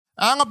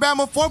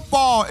Alabama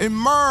football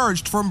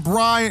emerged from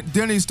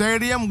Bryant-Denny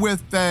Stadium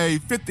with a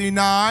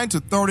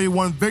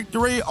 59-31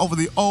 victory over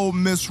the Ole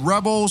Miss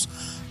Rebels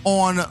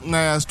on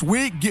last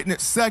week, getting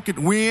its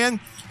second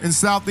win in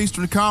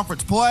Southeastern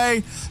Conference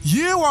play.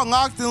 You are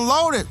locked and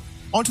loaded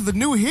onto the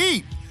new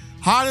heat.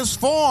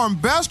 Hottest form,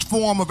 best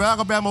form of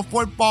Alabama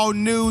football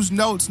news,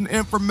 notes, and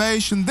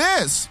information.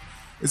 This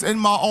is In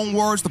My Own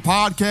Words, the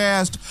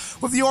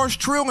podcast with yours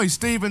truly,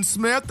 Stephen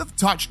Smith of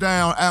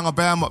Touchdown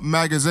Alabama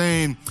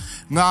Magazine.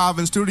 Live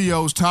in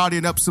studios,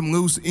 tidying up some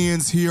loose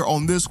ends here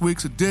on this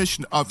week's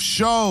edition of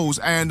shows.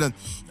 And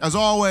as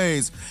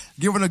always,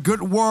 giving a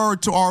good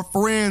word to our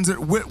friends at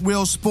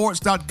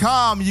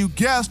WhitwillSports.com. You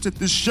guessed it,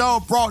 the show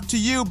brought to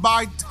you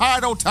by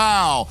Title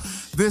Towel.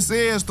 This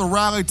is the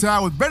Rally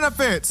Towel with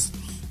benefits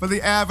for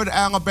the avid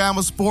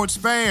Alabama sports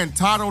fan.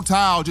 Title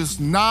Towel,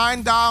 just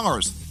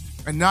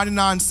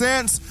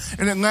 $9.99,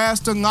 and it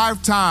lasts a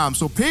lifetime.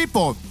 So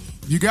people,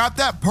 you got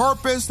that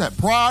purpose, that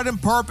pride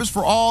and purpose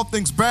for all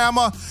things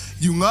Bama.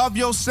 You love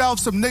yourself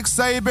some Nick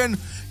Saban.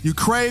 You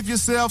crave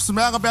yourself some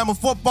Alabama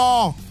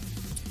football.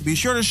 Be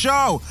sure to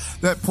show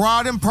that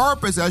pride and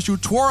purpose as you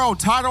twirl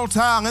Title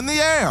Towel in the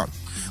air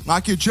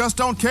like you just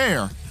don't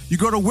care. You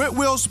go to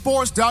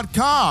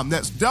WhitwillSports.com.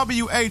 That's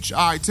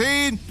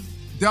WhitwillSports.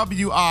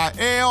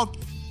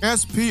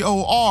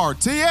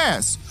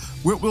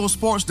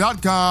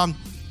 WhitwillSports.com.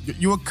 Get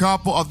you a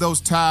couple of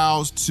those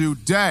towels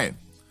today.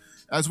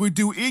 As we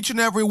do each and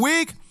every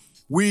week,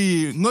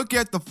 we look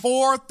at the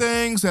 4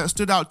 things that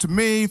stood out to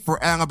me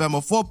for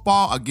Alabama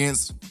football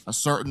against a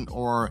certain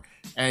or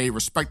a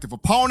respective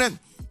opponent.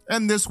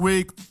 And this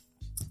week,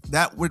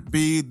 that would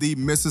be the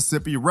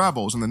Mississippi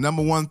Rebels. And the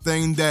number one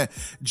thing that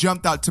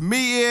jumped out to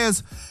me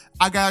is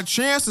I got a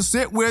chance to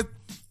sit with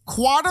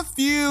quite a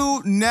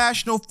few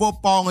National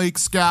Football League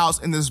scouts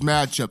in this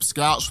matchup.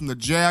 Scouts from the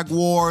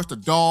Jaguars, the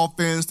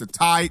Dolphins, the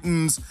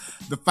Titans,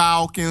 the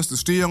Falcons, the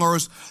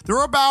Steelers. There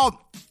were about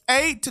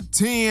 8 to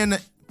 10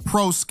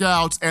 pro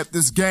scouts at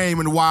this game.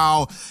 And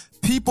while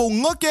people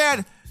look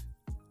at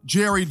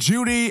Jerry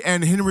Jeudy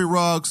and Henry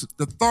Ruggs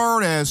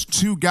III as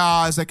 2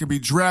 guys that can be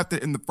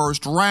drafted in the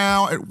first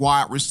round at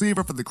wide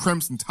receiver for the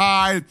Crimson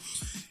Tide,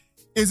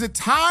 is it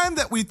time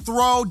that we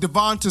throw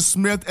DeVonta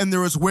Smith in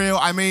there as well?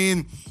 I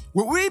mean,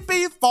 would we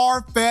be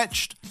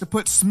far-fetched to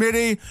put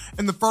Smitty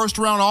in the first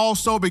round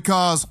also,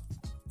 because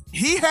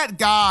he had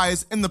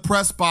guys in the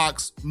press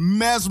box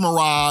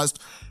mesmerized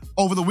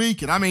over the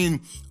weekend? I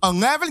mean,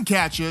 11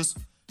 catches,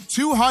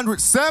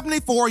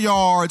 274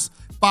 yards,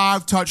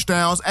 5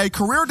 touchdowns, a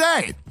career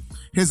day.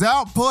 His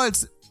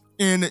outputs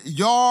in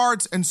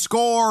yards and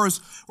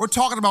scores, we're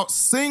talking about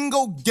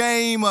single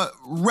game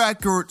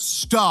record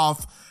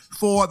stuff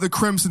for the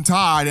Crimson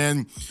Tide.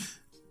 And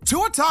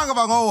Tua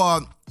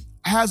Tagovailoa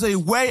has a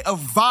way of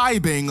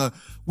vibing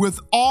with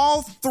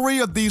all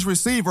 3 of these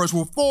receivers,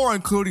 well, 4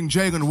 including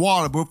Jalen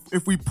Waddle. But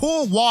if we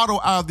pull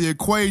Waddle out of the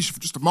equation for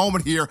just a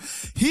moment here,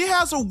 he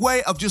has a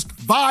way of just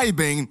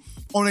vibing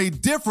on a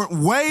different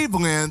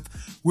wavelength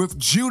with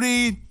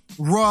Jeudy,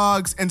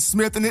 Ruggs, and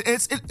Smith, and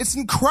it's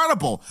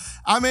incredible.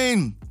 I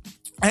mean,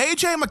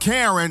 A.J.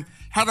 McCarron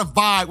had a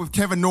vibe with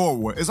Kevin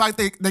Norwood. It's like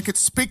they could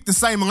speak the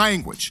same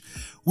language.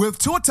 With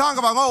Tua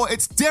Tagovailoa,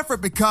 it's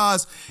different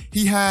because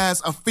he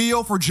has a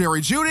feel for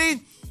Jerry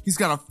Jeudy. He's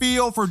got a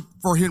feel for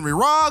Henry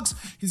Ruggs.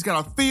 He's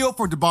got a feel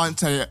for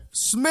DeVonta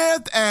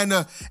Smith. And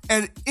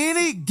at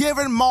any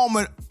given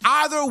moment,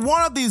 either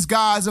one of these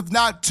guys, if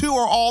not 2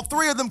 or all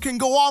 3 of them, can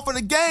go off in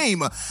a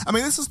game. I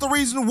mean, this is the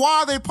reason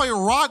why they play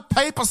rock,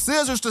 paper,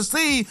 scissors to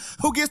see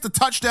who gets the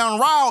touchdown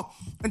route.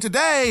 And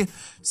today,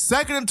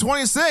 2nd and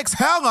 26,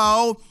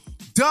 hello,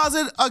 does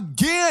it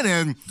again.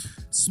 And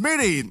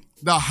Smitty,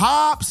 the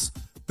hops,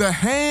 the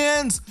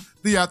hands,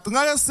 the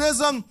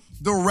athleticism,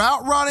 the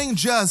route running,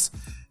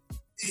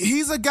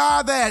 he's a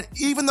guy that,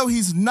 even though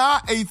he's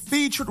not a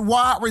featured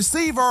wide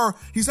receiver,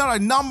 he's not a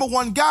number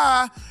 1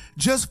 guy,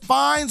 just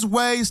finds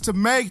ways to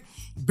make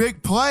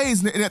big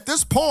plays. And at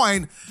this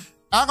point,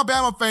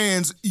 Alabama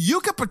fans, you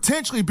could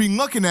potentially be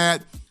looking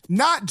at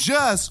not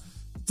just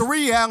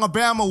 3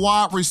 Alabama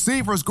wide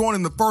receivers going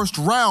in the first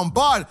round,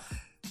 but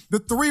the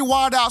 3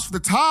 wideouts for the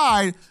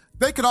Tide,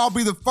 they could all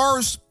be the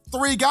first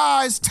 3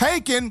 guys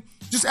taken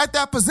just at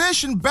that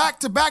position back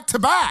to back to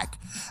back.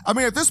 I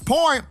mean, at this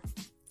point,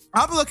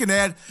 I'm looking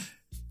at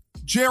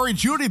Jerry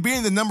Jeudy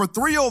being the number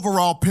 3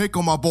 overall pick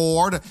on my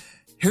board,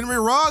 Henry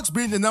Ruggs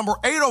being the number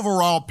 8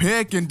 overall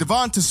pick, and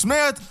DeVonta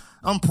Smith,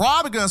 I'm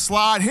probably going to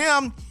slide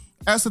him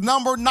as the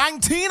number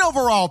 19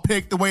 overall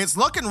pick the way it's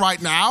looking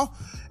right now,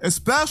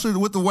 especially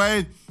with the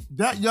way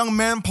that young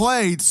man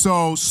played.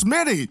 So,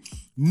 Smitty,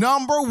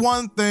 number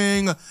 1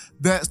 thing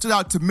that stood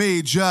out to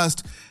me,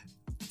 just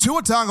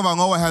Tua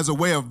Tagovailoa has a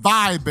way of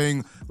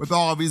vibing with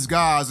all of these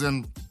guys,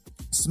 and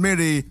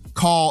Smitty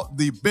caught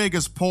the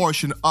biggest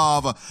portion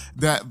of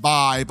that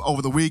vibe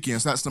over the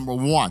weekend. So that's number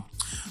 1.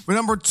 But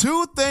number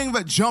 2 thing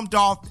that jumped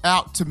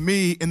out to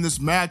me in this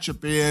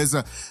matchup is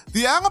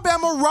the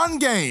Alabama run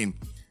game.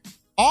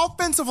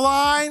 Offensive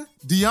line,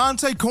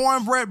 Deontay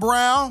Cornbread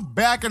Brown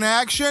back in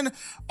action.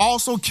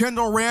 Also,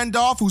 Kendall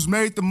Randolph, who's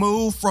made the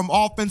move from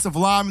offensive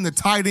lineman to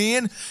tight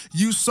end.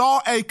 You saw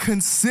a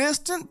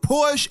consistent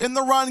push in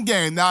the run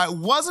game. Now, it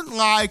wasn't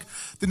like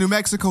the New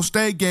Mexico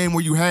State game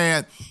where you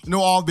had,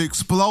 all the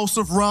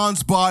explosive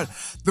runs, but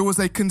there was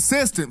a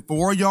consistent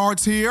 4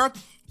 yards here,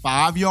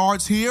 5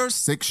 yards here,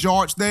 6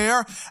 yards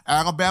there.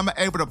 Alabama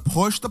able to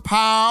push the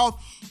pile,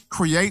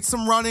 create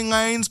some running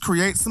lanes,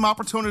 create some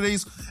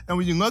opportunities. And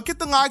when you look at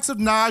the likes of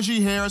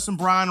Najee Harris and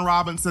Brian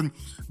Robinson,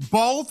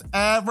 both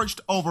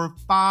averaged over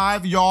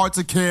 5 yards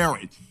a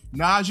carry.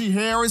 Najee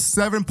Harris,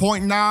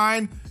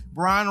 7.9.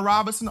 Brian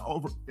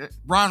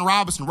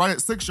Robinson right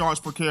at 6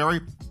 yards per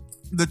carry.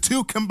 The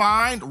two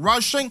combined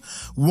rushing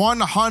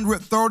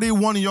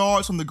 131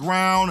 yards from the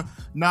ground.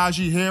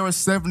 Najee Harris,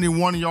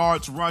 71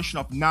 yards rushing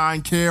off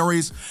 9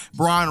 carries.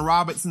 Brian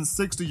Robinson,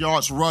 60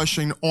 yards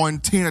rushing on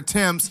 10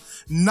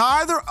 attempts.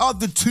 Neither of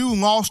the two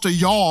lost a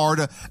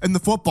yard in the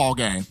football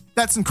game.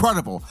 That's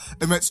incredible.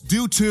 And that's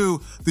due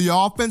to the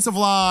offensive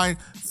line.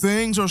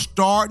 Things are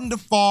starting to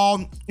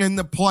fall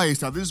into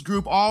place. Now, this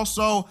group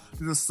also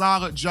did a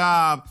solid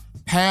job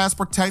pass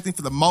protecting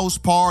for the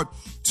most part.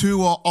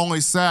 Tua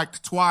only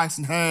sacked twice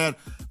and had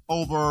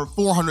over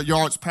 400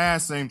 yards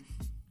passing,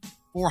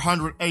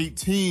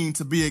 418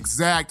 to be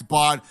exact,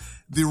 but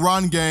the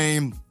run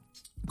game,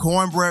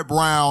 Cornbread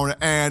Brown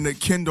and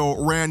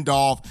Kendall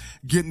Randolph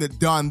getting it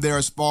done there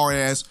as far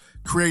as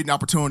creating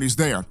opportunities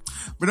there.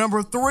 But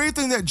number 3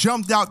 thing that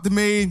jumped out to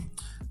me,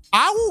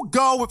 I will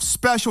go with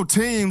special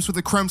teams for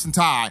the Crimson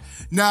Tide.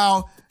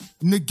 Now,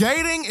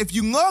 negating, if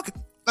you look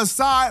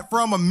aside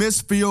from a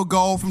missed field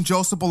goal from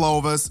Joseph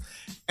Balovis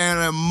and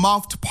a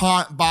muffed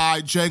punt by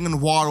Jalen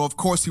Waddle, of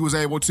course he was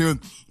able to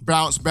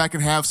bounce back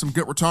and have some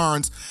good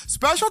returns.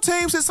 Special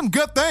teams did some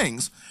good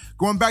things.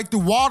 Going back to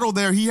Waddle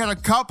there, he had a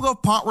couple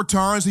of punt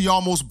returns he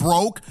almost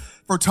broke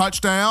for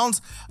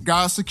touchdowns.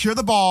 Got to secure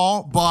the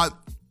ball, but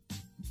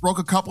broke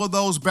a couple of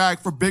those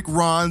back for big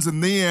runs.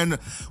 And then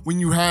when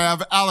you have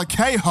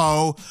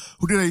Alakeho,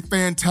 who did a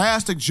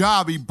fantastic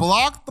job, he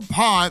blocked the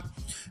punt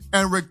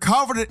and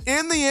recovered it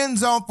in the end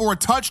zone for a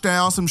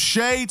touchdown. Some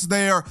shades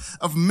there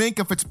of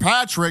Minkah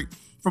Fitzpatrick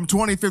from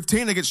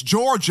 2015 against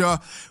Georgia,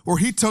 where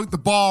he took the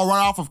ball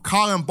right off of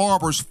Colin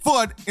Barber's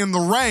foot in the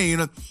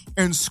rain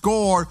and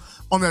scored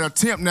on that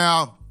attempt.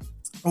 Now,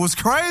 what was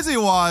crazy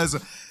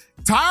was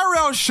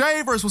Tyrell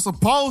Shavers was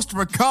supposed to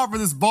recover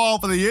this ball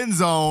for the end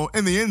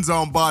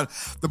zone,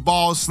 but the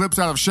ball slips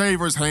out of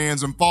Shavers'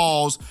 hands and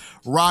falls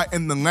right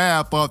in the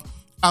lap of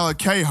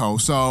Alakeho.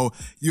 So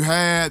you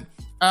had,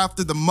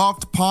 after the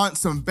muffed punt,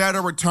 some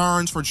better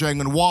returns for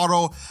Jalen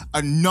Waddle,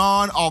 a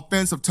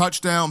non-offensive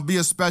touchdown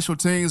via special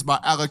teams by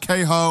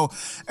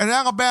Alakeho, and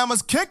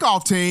Alabama's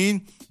kickoff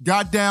team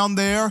got down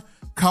there,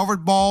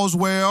 covered balls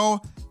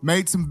well,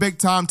 made some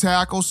big-time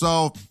tackles.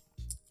 So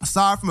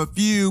aside from a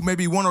few,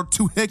 maybe 1 or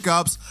 2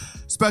 hiccups,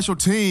 special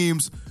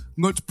teams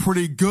looked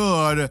pretty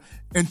good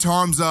in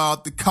terms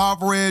of the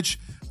coverage,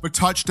 the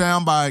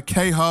touchdown by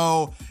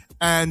Keho,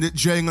 and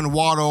Jalen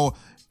Waddle,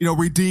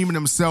 redeeming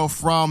himself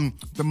from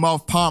the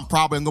muff punt,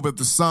 probably a little bit of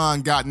the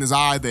sun got in his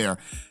eye there.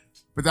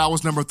 But that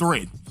was number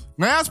 3.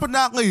 Last but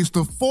not least,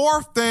 the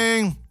 4th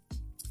thing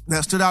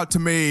that stood out to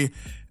me,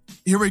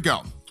 here we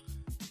go.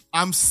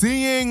 I'm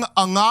seeing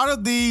a lot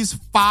of these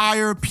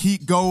fire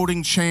Pete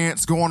Golding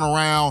chants going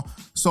around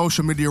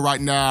social media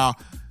right now.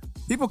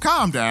 People,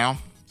 calm down.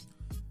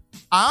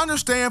 I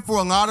understand for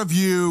a lot of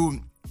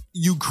you,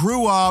 you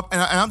grew up,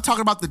 and I'm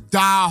talking about the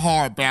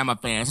diehard Bama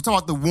fans. I'm talking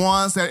about the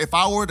ones that if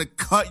I were to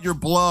cut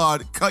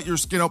your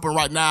skin open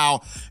right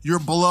now, your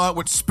blood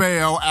would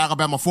spell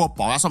Alabama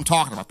football. That's what I'm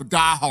talking about, the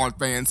diehard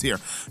fans here.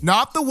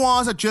 Not the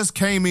ones that just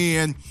came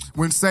in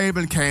when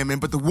Saban came in,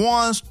 but the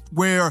ones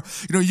where,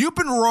 you've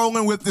been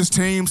rolling with this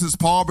team since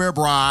Paul Bear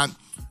Bryant.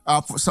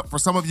 For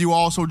some of you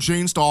also,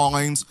 Gene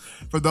Stallings.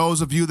 For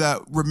those of you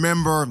that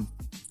remember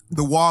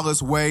the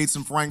Wallace Wades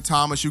and Frank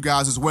Thomas, you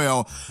guys as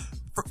well.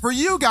 For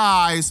you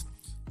guys,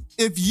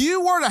 if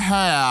you were to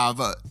have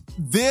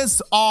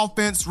this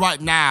offense right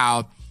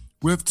now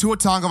with Tua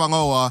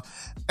Tagovailoa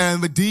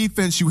and the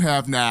defense you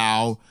have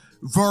now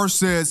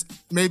versus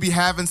maybe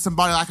having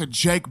somebody like a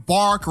Jake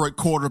Barker at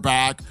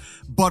quarterback,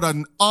 but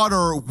an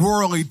utter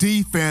whirly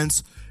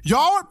defense,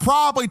 y'all would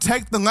probably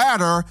take the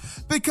latter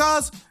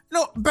because,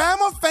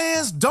 Bama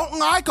fans don't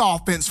like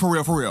offense for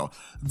real.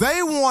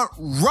 They want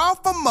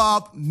rough them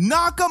up,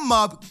 knock them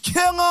up,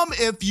 kill them.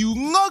 If you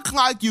look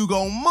like you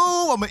gonna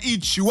move, I'm gonna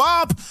eat you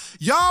up.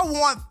 Y'all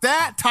want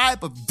that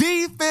type of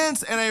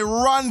defense and a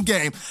run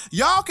game.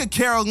 Y'all could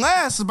care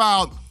less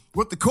about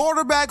what the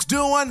quarterback's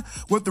doing,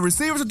 what the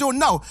receivers are doing.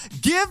 No,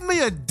 give me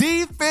a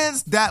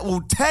defense that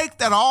will take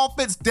that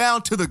offense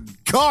down to the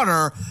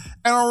gutter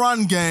and a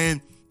run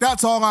game.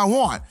 That's all I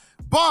want.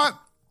 But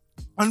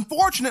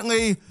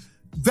unfortunately,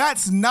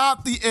 that's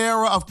not the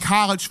era of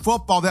college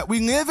football that we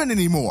live in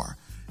anymore.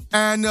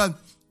 And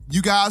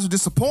you guys are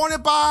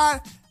disappointed by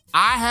it.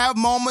 I have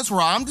moments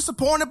where I'm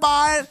disappointed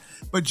by it.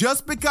 But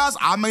just because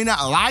I may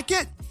not like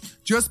it,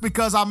 just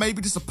because I may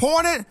be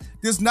disappointed,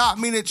 does not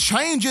mean it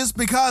changes,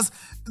 because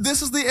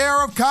this is the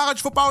era of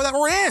college football that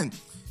we're in.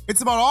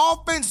 It's about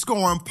offense,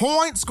 scoring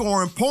points,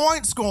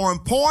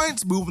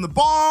 moving the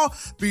ball,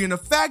 being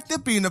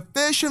effective, being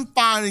efficient,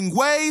 finding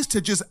ways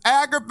to just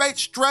aggravate,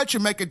 stretch,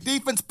 and make a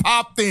defense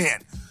pop thin.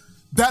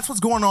 That's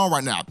what's going on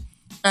right now.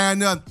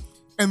 And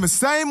in the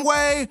same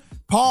way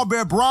Paul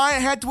Bear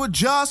Bryant had to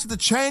adjust to the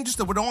changes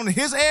that were on in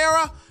his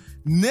era,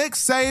 Nick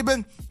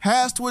Saban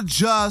has to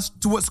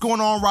adjust to what's going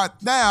on right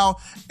now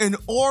in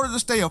order to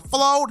stay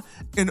afloat,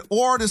 in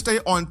order to stay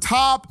on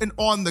top and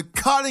on the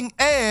cutting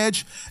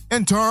edge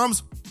in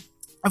terms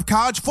of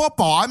college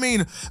football. I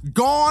mean,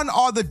 gone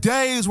are the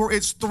days where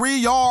it's 3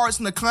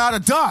 yards in a cloud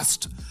of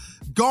dust.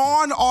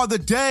 Gone are the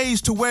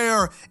days to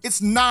where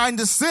it's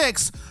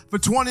 9-6 for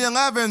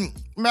 2011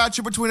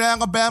 matchup between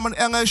Alabama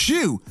and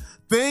LSU.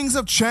 Things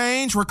have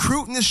changed.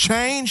 Recruiting has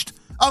changed.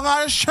 A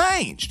lot has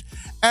changed.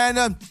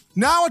 And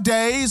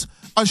nowadays,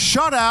 a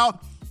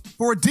shutout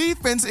for a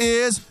defense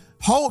is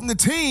holding the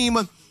team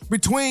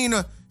between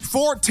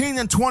 14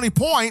 and 20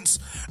 points.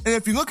 And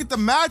if you look at the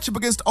matchup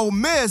against Ole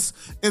Miss,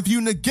 if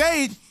you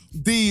negate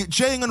the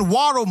Jalen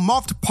Waddle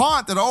muffed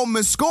punt that Ole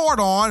Miss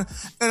scored on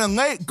and a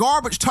late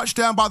garbage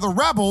touchdown by the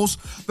Rebels,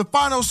 the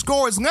final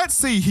score is, let's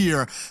see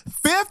here,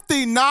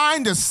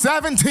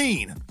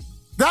 59-17.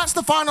 That's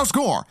the final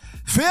score.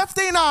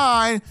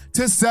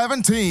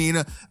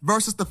 59-17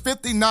 versus the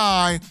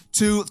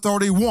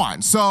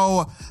 59-31.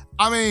 So,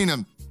 I mean,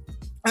 and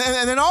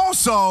then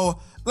also,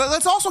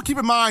 let's also keep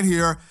in mind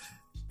here,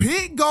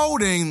 Pete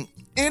Golding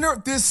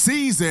entered this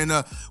season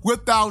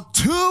without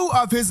two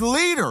of his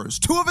leaders,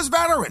 two of his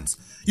veterans.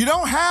 You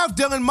don't have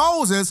Dylan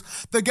Moses,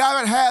 the guy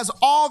that has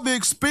all the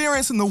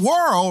experience in the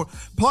world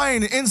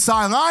playing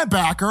inside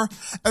linebacker,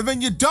 and then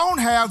you don't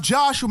have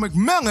Joshua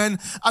McMillan,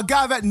 a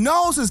guy that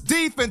knows his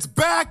defense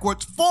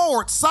backwards,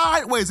 forward,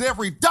 sideways,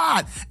 every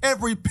dot,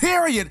 every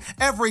period,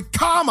 every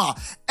comma,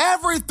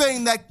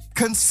 everything that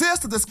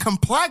consists of this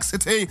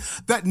complexity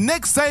that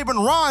Nick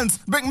Saban runs.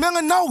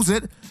 McMillan knows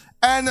it,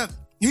 and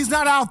he's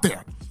not out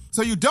there.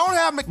 So you don't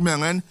have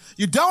McMillan,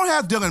 you don't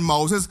have Dylan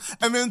Moses,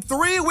 and then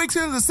 3 weeks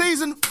into the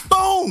season,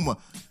 boom,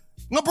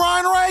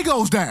 LeBron Ray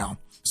goes down.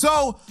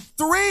 So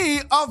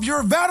 3 of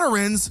your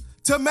veterans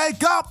to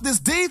make up this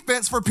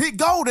defense for Pete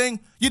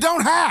Golding, you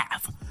don't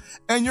have.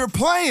 And you're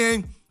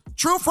playing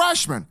true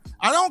freshmen.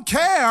 I don't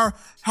care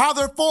how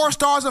they're 4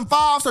 stars and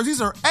 5 stars. These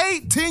are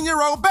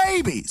 18-year-old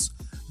babies.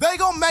 They're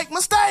going to make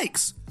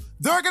mistakes.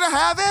 They're going to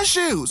have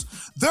issues.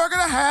 They're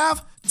going to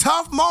have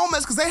tough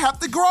moments because they have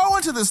to grow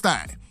into this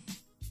thing.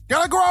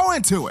 Gotta grow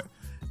into it.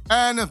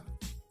 And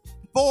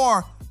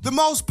for the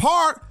most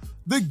part,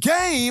 the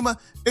game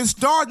is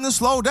starting to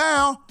slow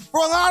down for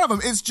a lot of them.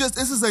 It's just,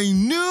 this is a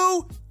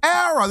new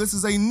era. This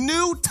is a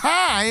new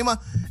time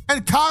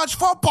in college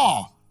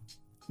football.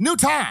 New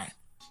time,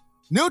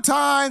 new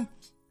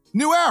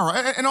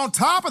era. And on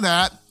top of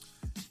that,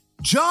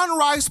 John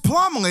Rice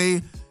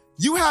Plumlee,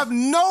 you have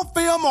no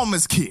film on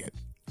this kid.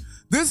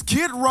 This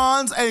kid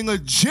runs a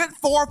legit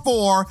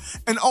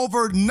 4-4, and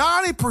over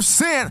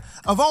 90%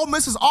 of Ole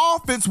Miss's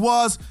offense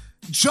was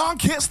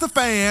junk hits the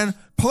fan,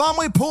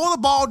 Plumlee pull the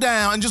ball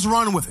down, and just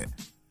run with it.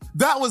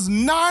 That was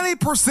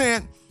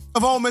 90%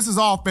 of Ole Miss's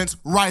offense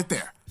right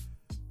there.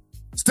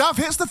 Stuff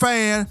hits the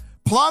fan,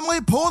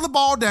 Plumlee pull the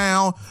ball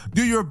down,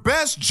 do your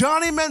best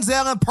Johnny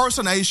Manziel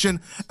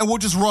impersonation, and we'll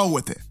just roll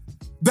with it.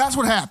 That's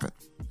what happened.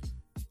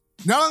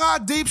 Not a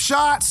lot of deep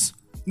shots,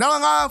 not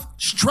a lot of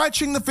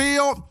stretching the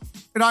field.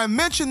 And I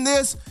mentioned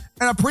this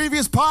in a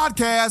previous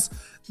podcast.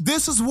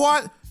 This is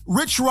what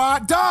Rich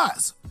Rod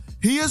does.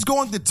 He is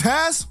going to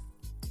test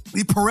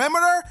the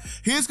perimeter.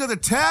 He is going to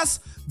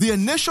test the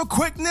initial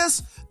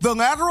quickness, the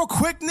lateral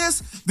quickness,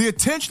 the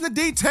attention to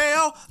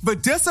detail, the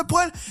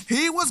discipline.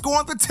 He was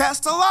going to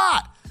test a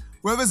lot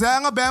where his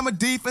Alabama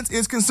defense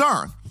is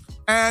concerned.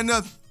 And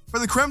for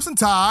the Crimson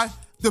Tide,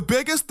 the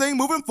biggest thing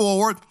moving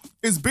forward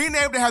is being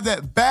able to have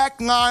that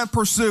backline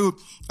pursuit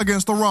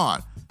against the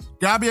run.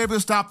 Got to be able to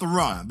stop the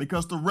run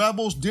because the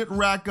Rebels did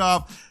rack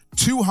up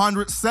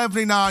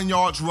 279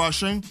 yards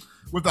rushing,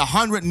 with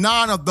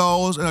 109 of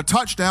those and a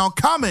touchdown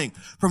coming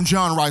from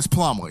John Rice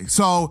Plumlee.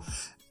 So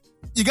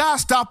you got to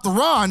stop the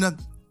run.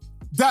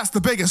 That's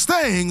the biggest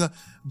thing.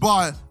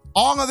 But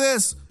all of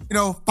this,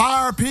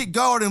 fire Pete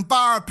Golding,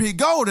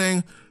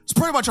 it's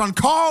pretty much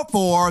uncalled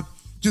for.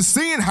 Just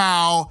seeing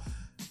how,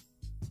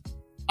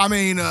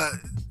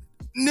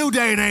 new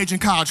day and age in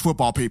college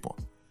football, people.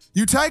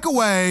 You take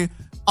away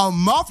a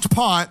muffed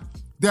punt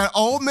that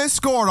Ole Miss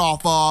scored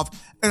off of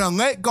and a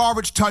late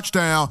garbage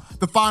touchdown.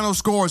 The final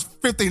score is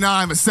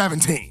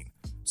 59-17.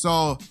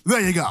 So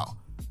there you go.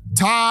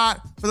 Tide,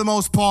 for the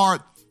most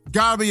part,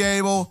 got to be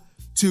able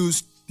to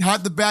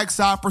have the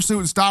backside pursuit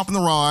and stopping the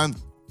run,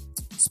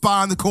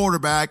 spying the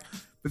quarterback.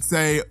 It's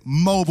a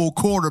mobile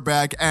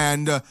quarterback,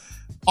 and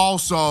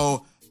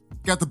also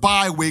got the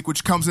bye week,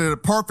 which comes in at a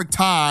perfect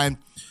time.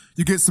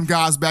 You get some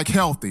guys back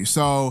healthy.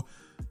 So,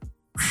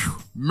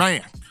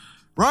 man.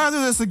 Running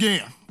through this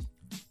again.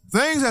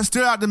 Things that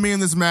stood out to me in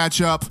this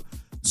matchup.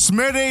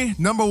 Smitty,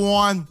 number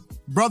 1.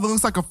 Brother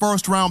looks like a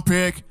first-round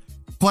pick.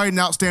 played an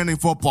outstanding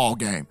football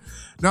game.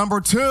 Number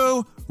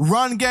 2,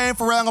 run game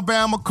for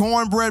Alabama,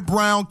 Cornbread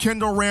Brown,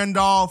 Kendall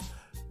Randolph.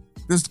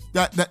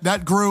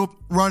 That group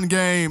run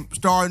game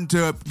starting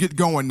to get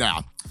going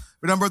now.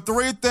 But number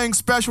 3 thing,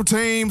 special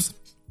teams.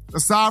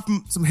 Aside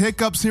from some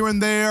hiccups here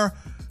and there,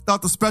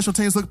 thought the special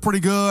teams looked pretty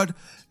good.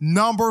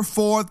 Number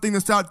 4 thing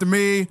that stood out to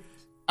me,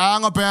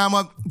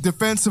 Alabama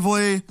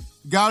defensively,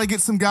 got to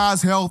get some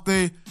guys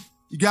healthy.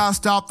 You got to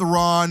stop the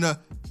run.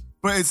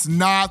 But it's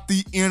not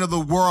the end of the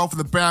world for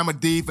the Bama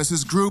defense.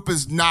 This group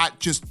is not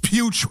just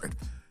putrid.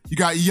 You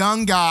got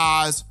young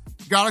guys,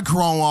 you got to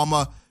grow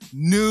them.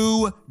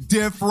 New,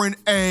 different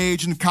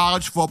age in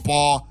college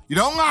football. You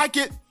don't like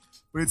it,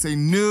 but it's a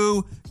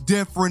new,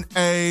 different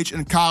age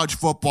in college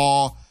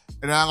football.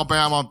 And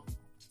Alabama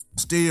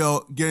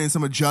still getting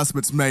some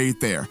adjustments made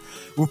there.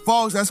 Well,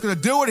 folks, that's going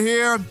to do it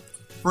here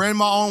for In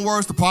My Own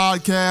Words, the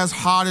podcast,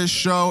 hottest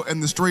show in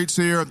the streets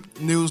here,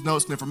 news,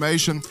 notes, and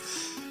information.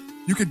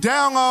 You can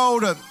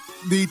download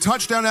the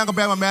Touchdown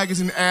Alabama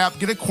Magazine app.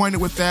 Get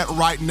acquainted with that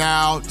right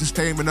now. Just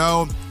stay in the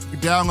know. You can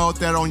download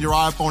that on your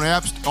iPhone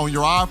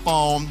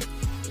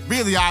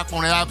via the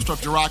iPhone App Store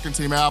if you're rocking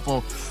Team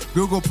Apple,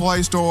 Google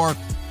Play Store.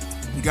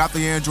 You got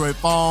the Android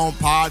phone,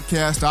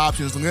 podcast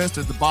options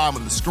listed at the bottom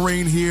of the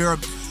screen here.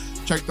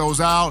 Check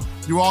those out.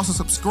 You also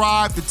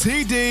subscribe to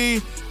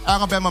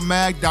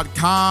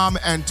TDAlabamaMag.com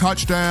and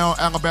Touchdown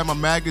Alabama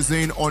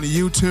Magazine on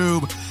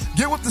YouTube.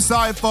 Get with the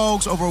site,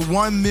 folks. Over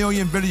 1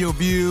 million video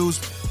views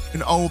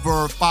and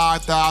over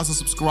 5,000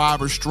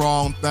 subscribers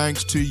strong.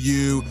 Thanks to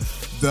you,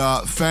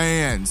 the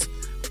fans.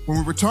 When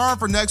we return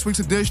for next week's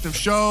edition of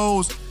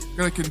shows, we're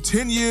going to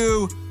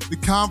continue the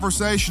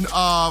conversation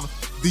of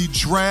the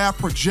draft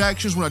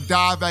projections. We're going to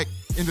dive back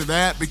into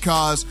that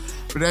because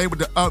I've been able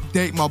to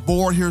update my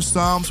board here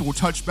some, so we'll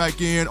touch back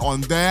in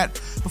on that.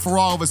 But for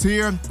all of us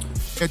here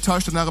at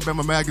Touchdown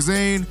Alabama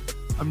Magazine,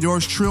 I'm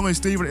yours truly,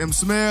 Stephen M.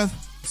 Smith.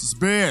 This has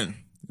been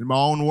In My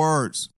Own Words.